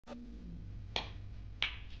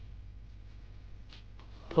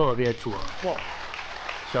特别准。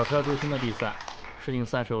小特最新的比赛，世锦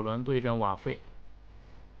赛首轮对阵瓦菲，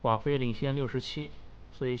瓦菲领先67，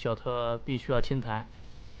所以小特必须要清台。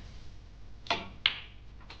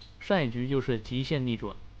上一局就是极限逆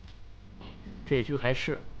转，这一局还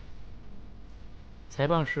是。裁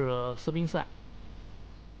判是斯宾塞，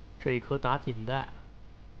这一颗打顶带，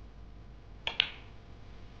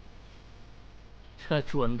这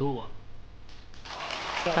准度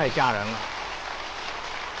太吓人了。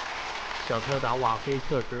小特打瓦菲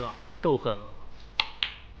确实够狠了。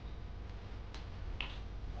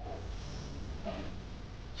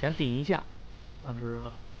想顶一下，但是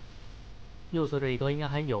右侧这一颗应该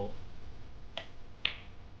还有。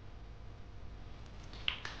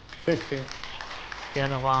这样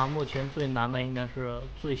的话，目前最难的应该是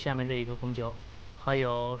最下面这一颗风球，还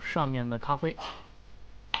有上面的咖啡。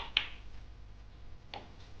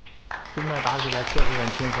现在打起来确实很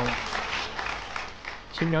轻松，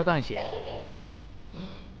轻描淡写。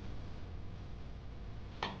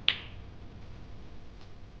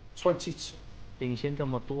领先这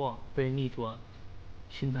么多，被逆转，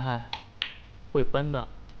心态会崩的。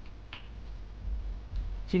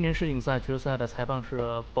今年世锦赛决赛的裁判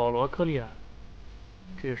是保罗·科利尔，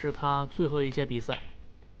这也是他最后一届比赛。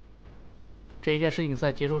这一届世锦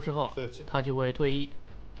赛结束之后，他就会退役。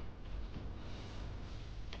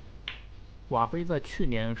瓦菲在去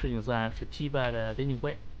年世锦赛是击败了林景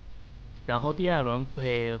辉，然后第2轮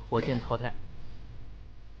被火箭淘汰。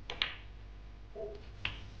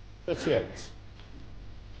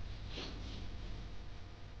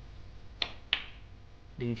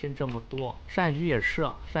领先这么多，上一局也是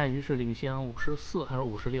上一局是领先54还是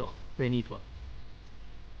56被逆转。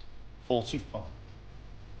47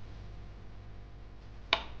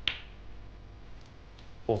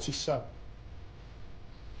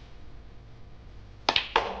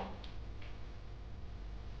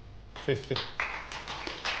 50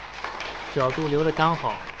角度留的刚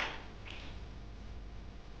好。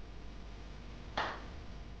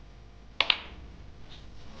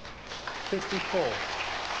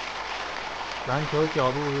篮球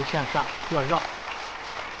角度向上，要绕。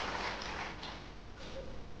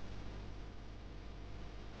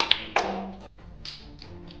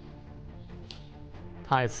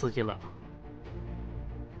太刺激了，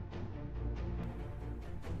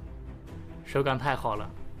手感太好了。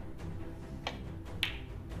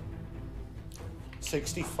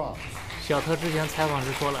65小特之前采访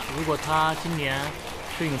时说了，如果他今年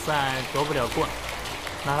世锦赛夺不了冠，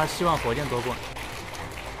那他希望火箭夺冠。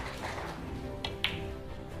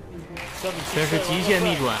这是极限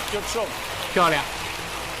逆转，漂亮，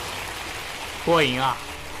过瘾啊！